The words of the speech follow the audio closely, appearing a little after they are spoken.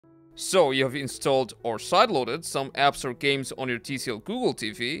So you have installed or sideloaded some apps or games on your TCL Google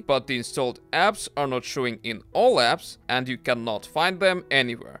TV, but the installed apps are not showing in all apps and you cannot find them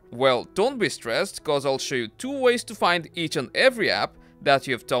anywhere. Well, don't be stressed, cause I'll show you 2 ways to find each and every app that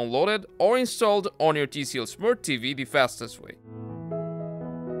you have downloaded or installed on your TCL Smart TV the fastest way.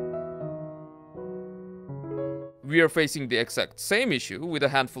 We are facing the exact same issue with a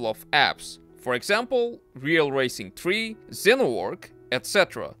handful of apps. For example, Real Racing 3, Xenowork,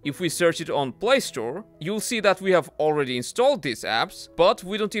 etc. If we search it on Play Store, you'll see that we have already installed these apps, but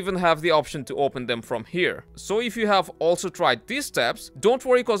we don't even have the option to open them from here. So if you have also tried these steps, don't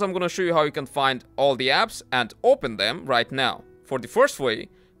worry, cause I'm gonna show you how you can find all the apps and open them right now. For the first way,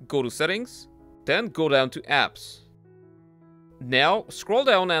 go to Settings, then go down to Apps. Now scroll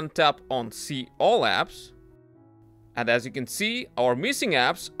down and tap on See All Apps. And as you can see, our missing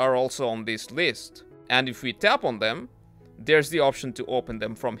apps are also on this list. And if we tap on them, there's the option to open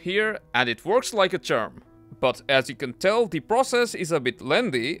them from here, and it works like a charm. But as you can tell, the process is a bit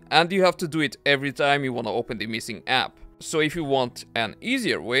lengthy and you have to do it every time you want to open the missing app. So if you want an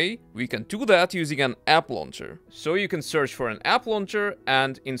easier way, we can do that using an app launcher. So you can search for an app launcher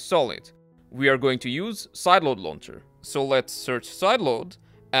and install it. We are going to use Sideload launcher. So let's search Sideload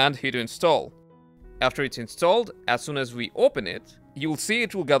and hit install. After it's installed, as soon as we open it, you'll see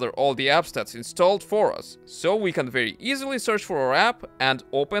it will gather all the apps that's installed for us, so we can very easily search for our app and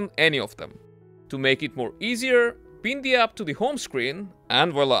open any of them. To make it more easier, pin the app to the home screen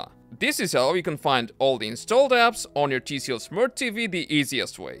and voila! This is how you can find all the installed apps on your TCL Smart TV the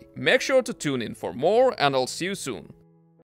easiest way. Make sure to tune in for more and I'll see you soon.